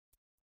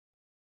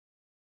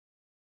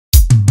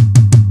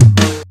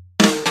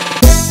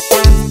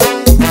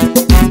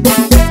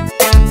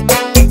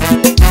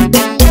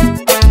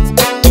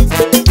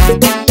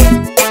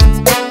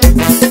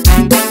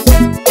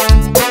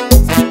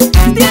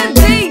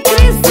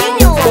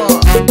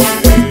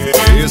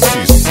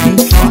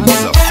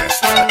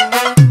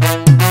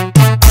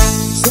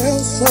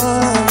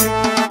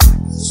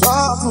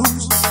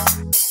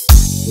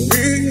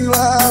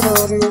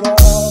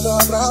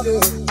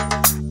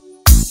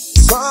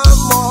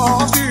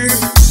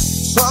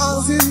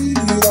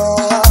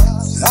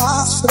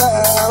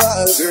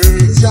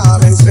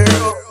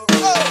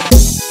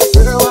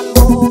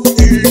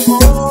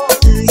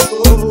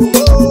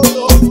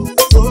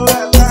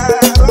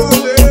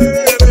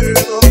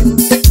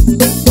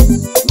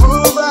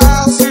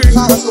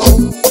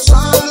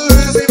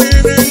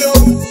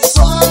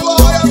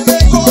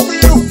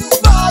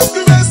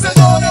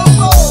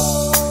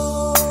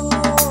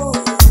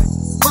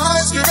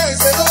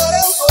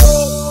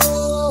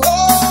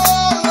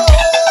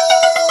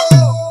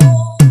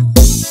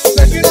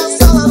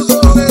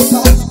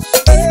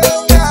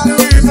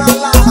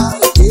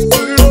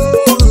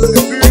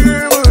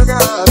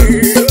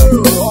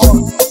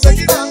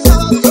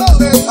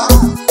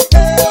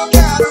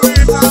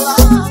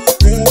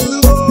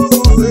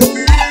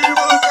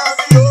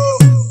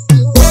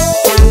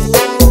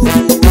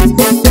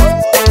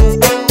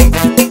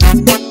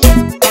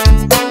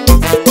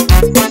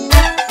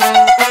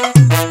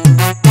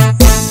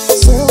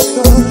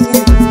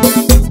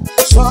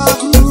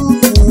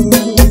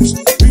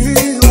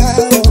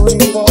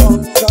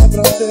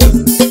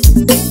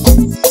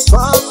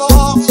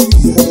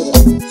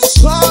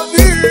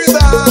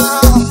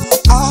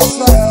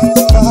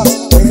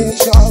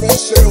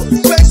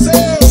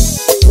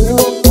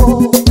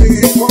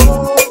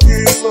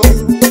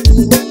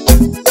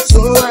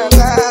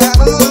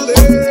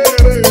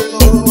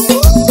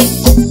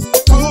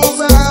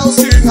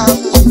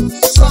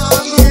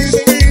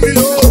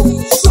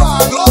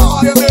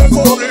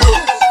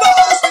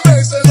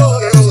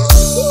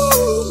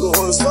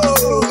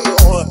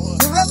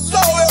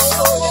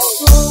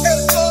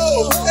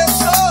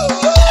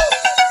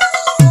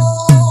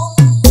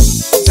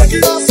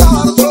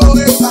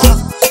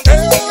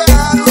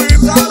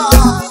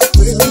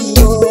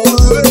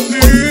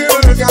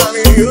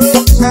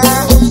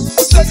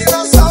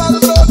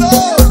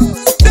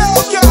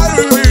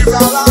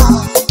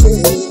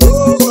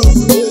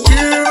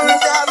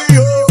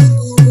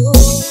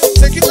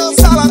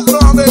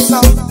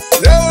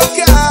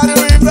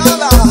pra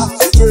lá.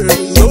 De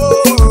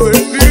novo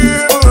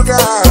no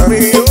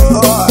caminho.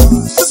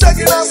 Eu sei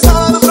que na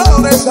sala do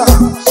Produção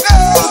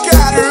eu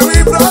quero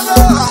ir pra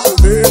lá.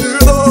 De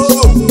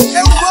novo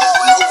eu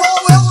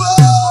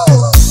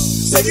vou.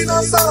 Sei que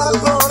na sala do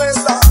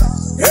Produção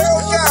eu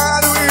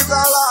quero ir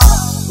pra lá.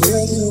 De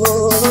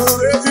novo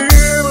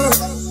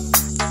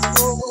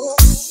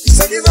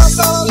sei que na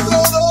sala do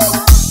Produção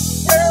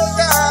eu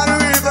quero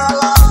ir pra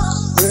lá.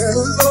 De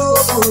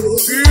novo no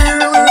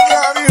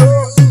caminho.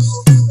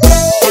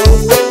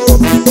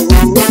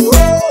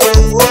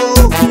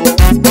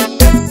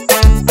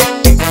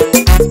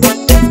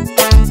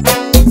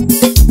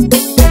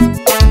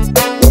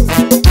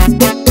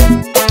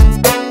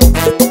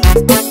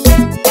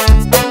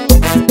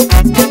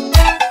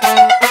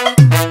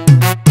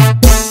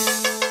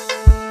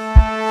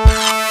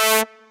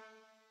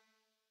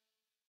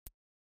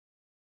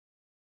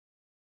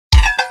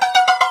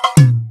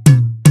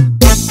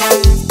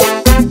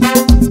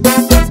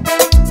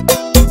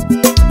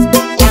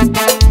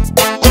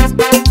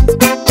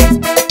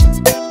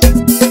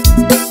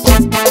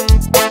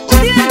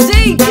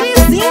 DJ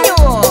Crizinho.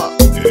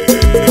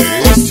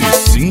 Este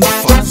sim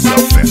faz a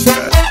festa.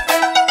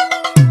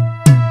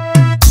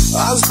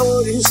 As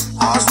dores,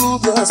 as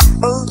lutas,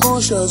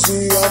 angústias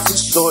e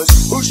aflições,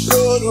 o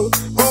choro,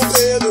 o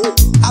medo,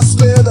 as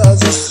perdas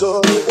e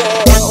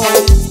solidão.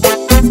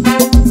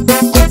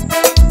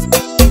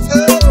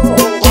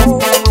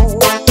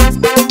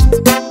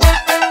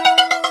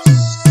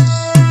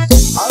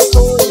 As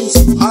dores,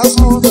 as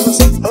lutas,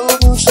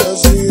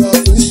 angústias e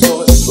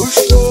aflições, o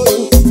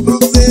choro, o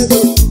medo,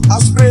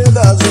 as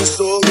perdas e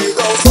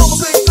solidão. Somos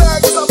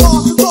entregues à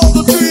morte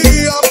todo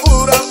dia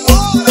por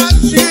amor a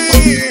ti.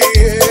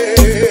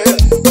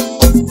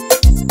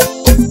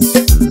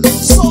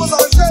 Somos a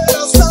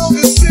geração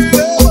que se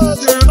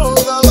levanta e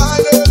nunca vai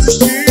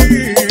desistir.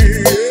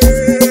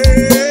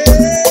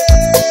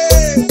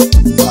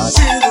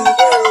 Agindo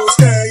Deus,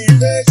 quem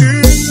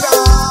impedirá?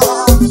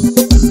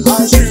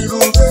 Agindo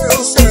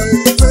Deus, quem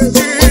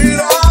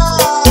impedirá?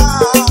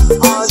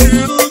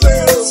 Agindo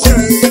Deus,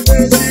 quem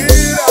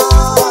impedirá?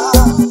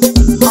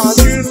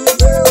 Agindo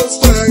Deus,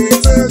 quem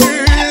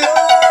impedirá?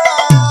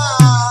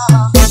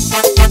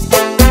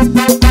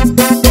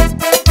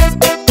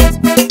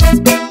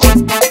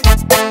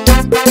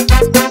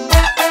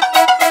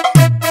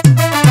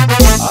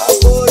 As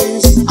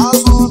dores, as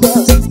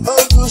lutas,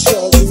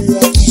 angústias e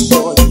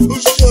aflições, o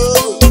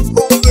choro,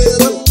 o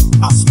medo,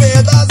 as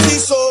perdas e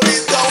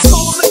solidão.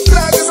 Somos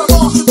entregues à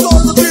morte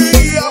todo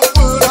dia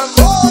por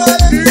amor a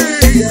ti.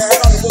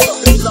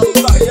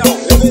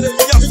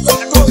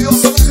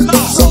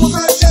 Somos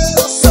a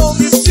geração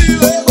que se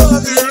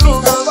levanta e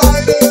nunca vai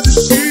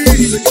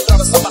desistir.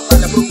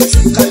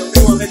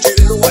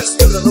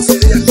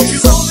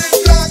 Somos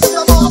entregues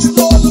à morte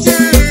todo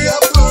dia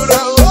por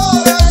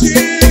amor a ti.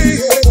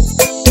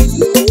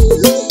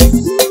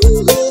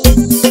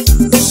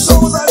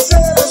 Somos a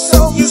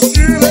geração que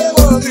se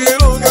levanta e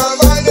nunca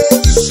vai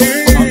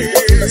desistir.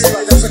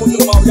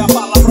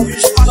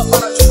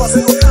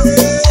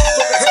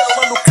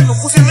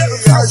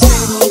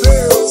 Agindo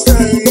Deus,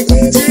 quem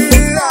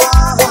impedirá?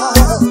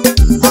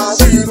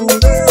 Agindo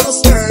Deus,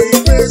 quem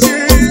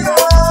impedirá?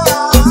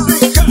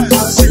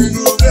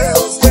 Agindo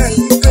Deus, quem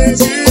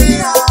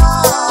impedirá?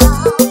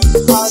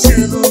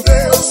 Agindo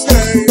Deus,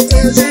 quem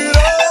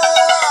impedirá?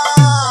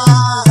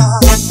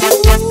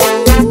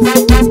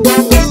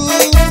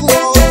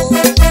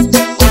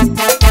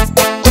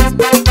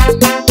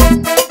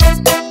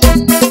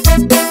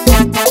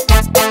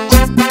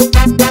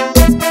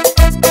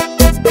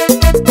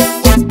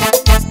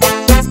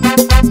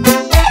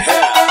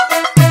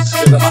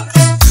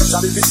 Já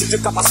me vesti de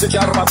capacete e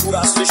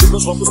armadura, deixe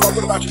meus lombos com a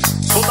verdade.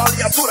 Sou da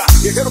linhatura,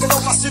 guerreiro que não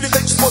vacila e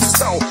tem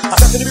disposição.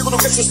 Até inimigo no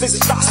queixo sem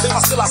hesitar, sem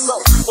vacilação.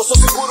 Eu sou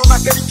seguro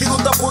naquele que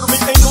luta por mim.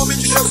 Em nome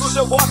de Jesus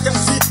eu vou até o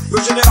fim.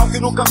 Meu general que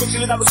nunca me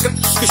inclina nos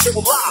crentes que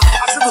chegam lá.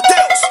 Agindo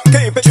Deus,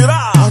 quem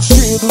impedirá?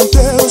 Agindo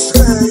Deus,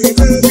 quem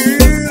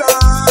impedirá?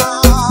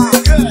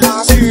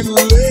 Agindo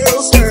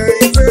Deus,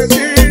 quem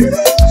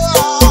impedirá?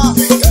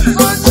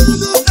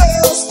 Agindo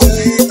Deus,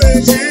 quem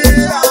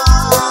impedirá?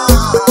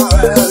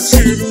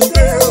 Agindo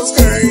Deus,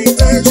 quem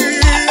impedirá?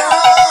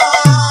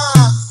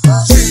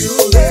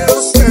 Agindo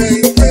Deus, quem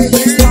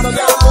impedirá?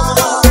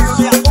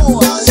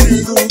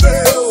 Agindo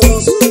Deus,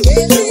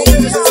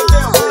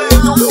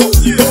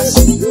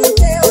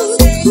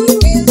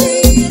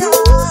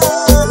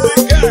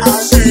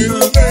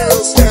 Agindo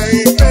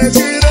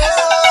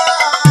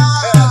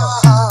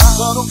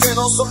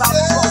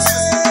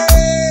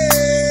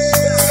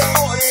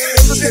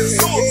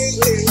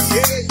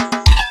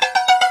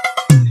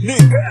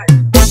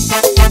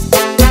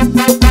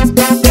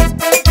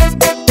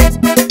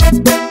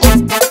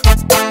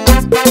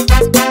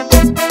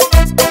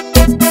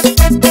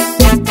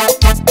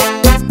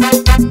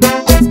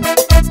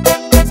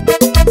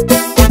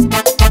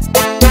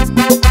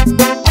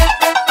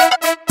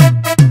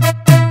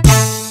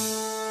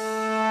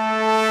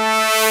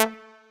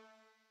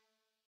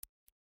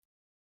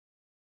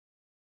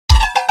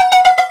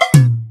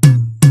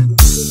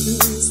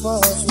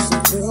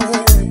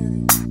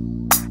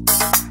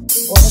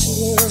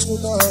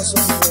nossa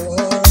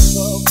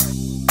relação.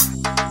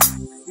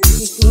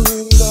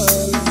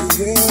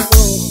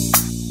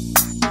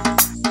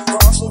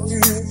 Posso que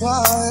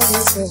vai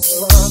me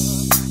separar.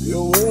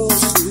 Eu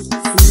ouço,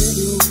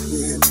 filho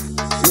meu,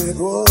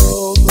 chegou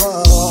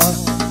tua hora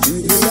de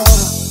brilhar.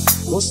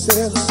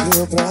 Você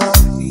nasceu pra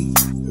mim.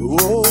 Eu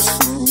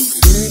ouço,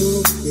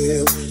 filho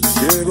meu,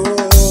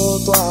 chegou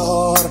tua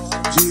hora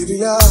de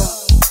brilhar.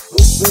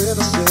 Você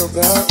nasceu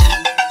pra mim.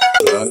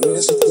 Pra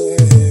esse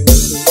tempo.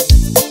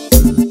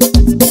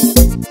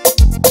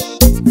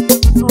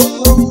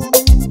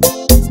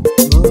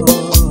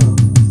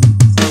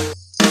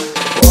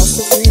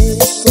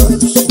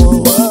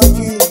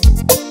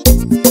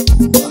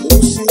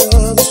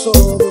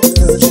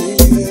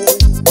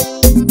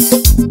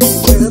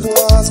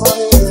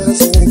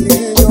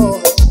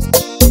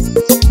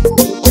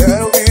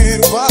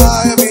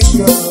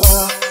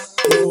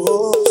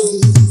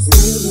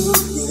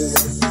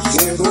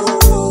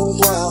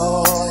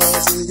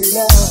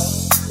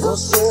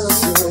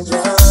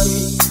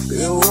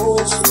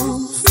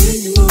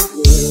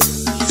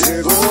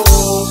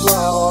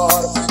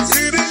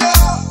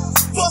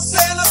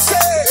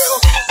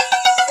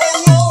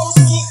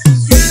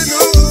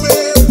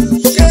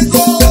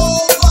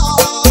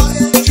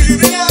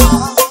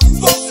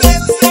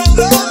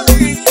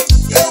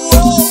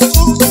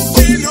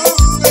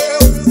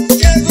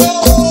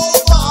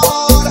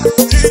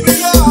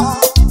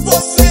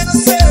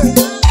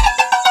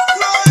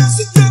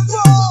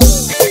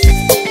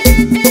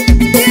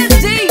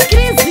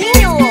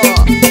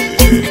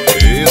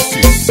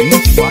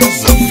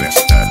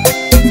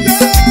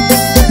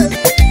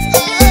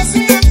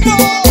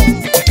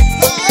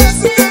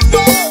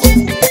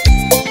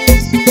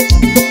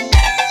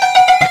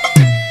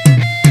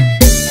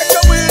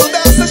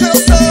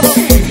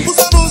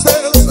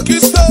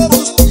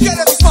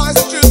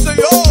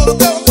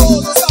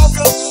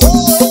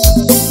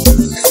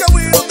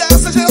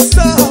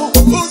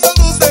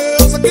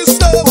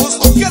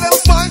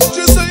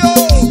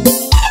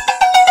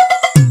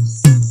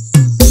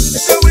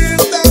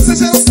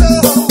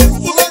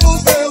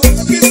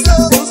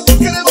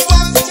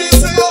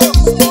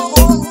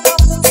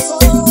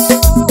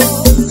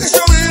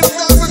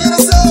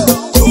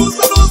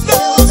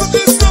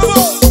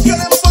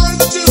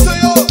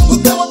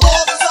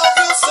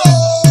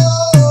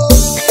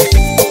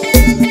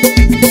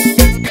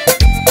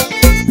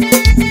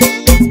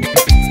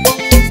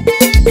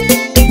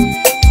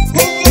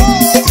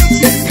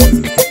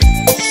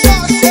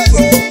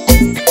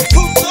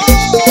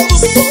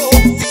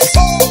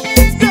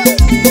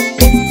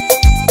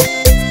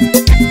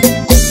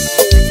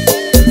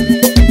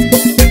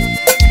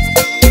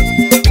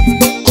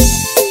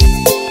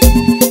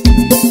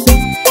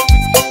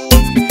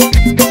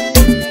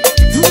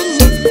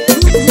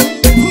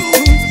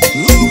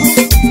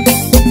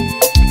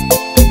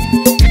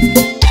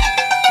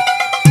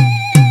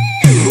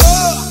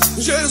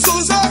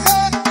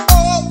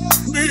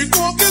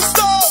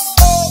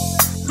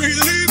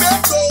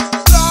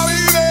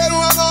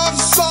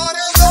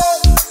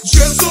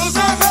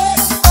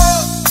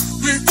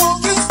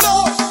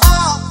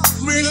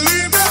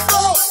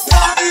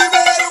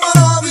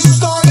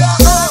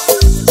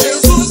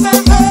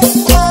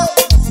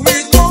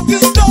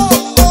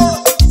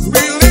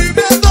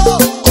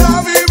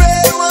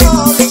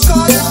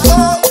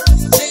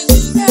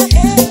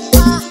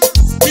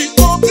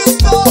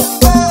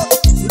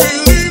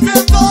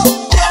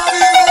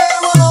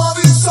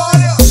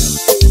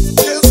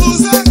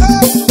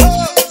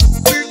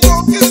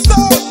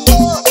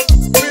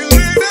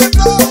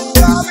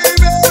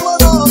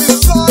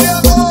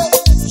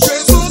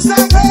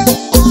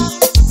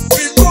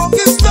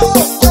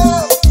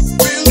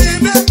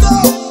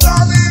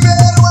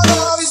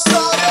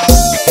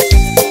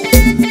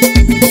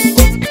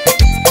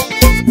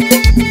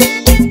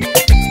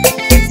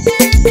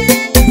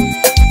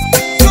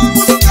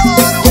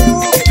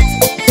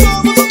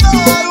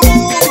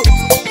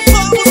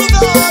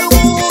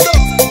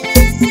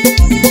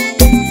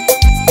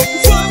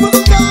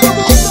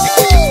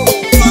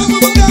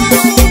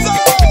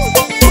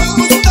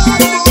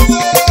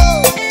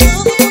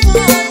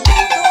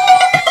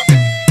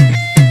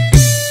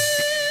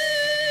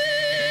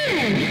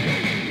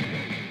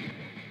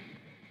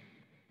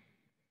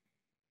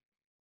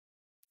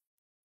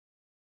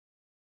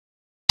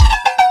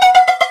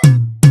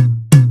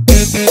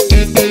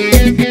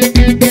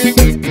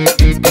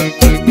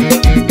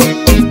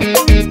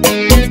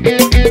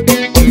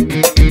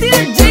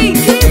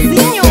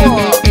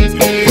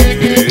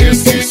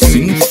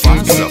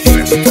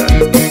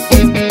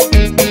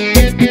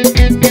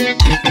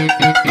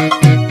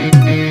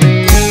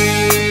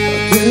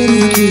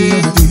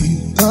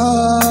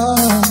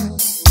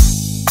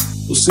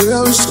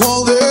 seu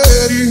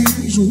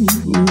esconderijo,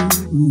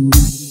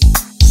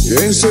 e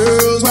em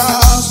seus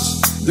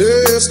braços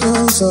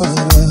descansará.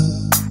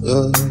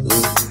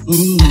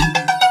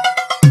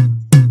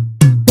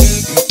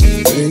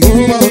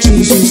 Nenhuma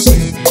te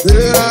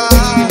sucederá,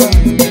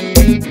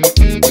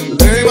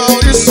 nem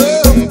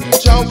maldição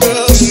te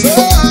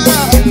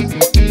alcançará.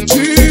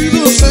 Diz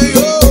o Senhor.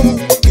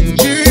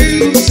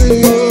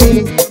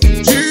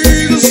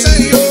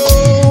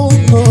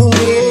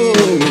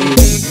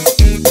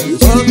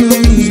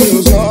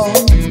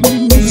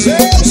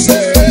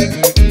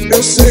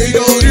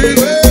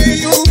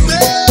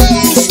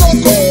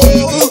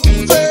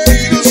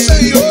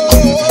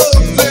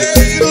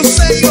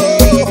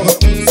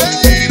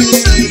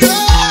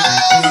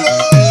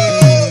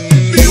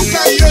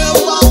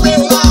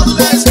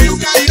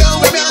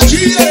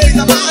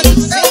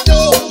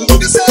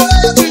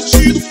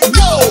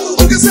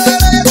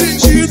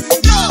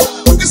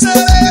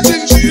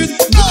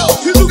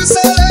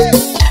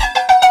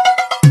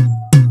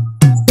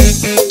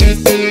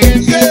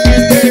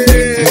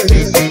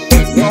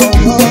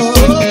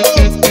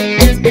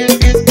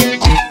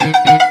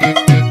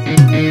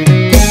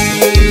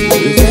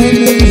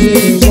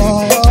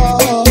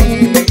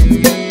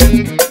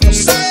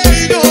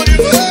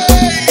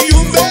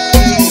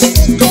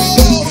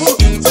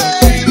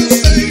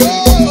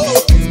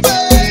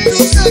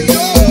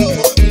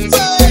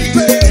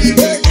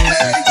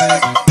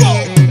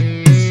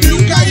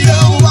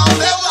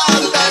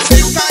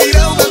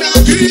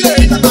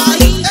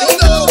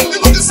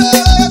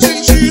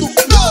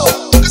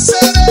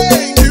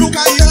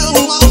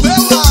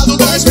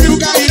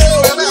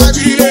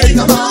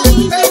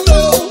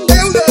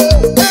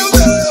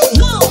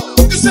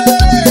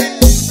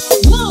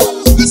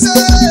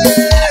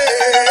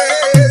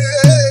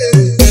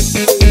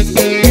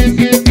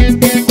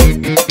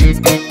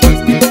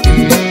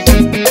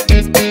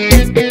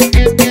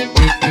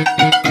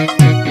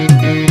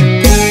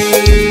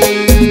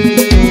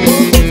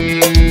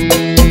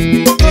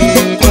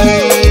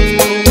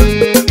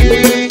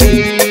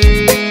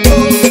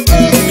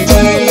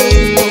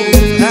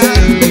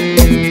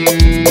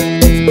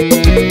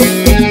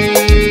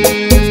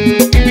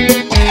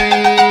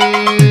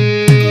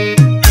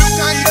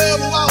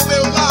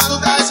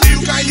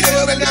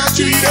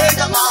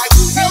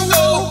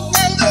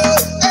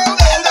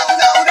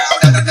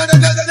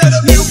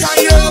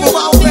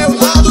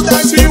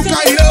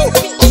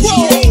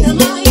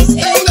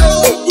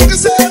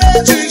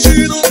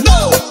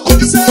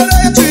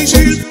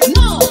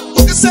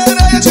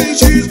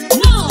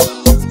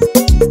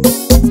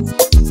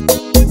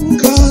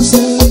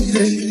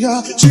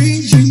 pra ti.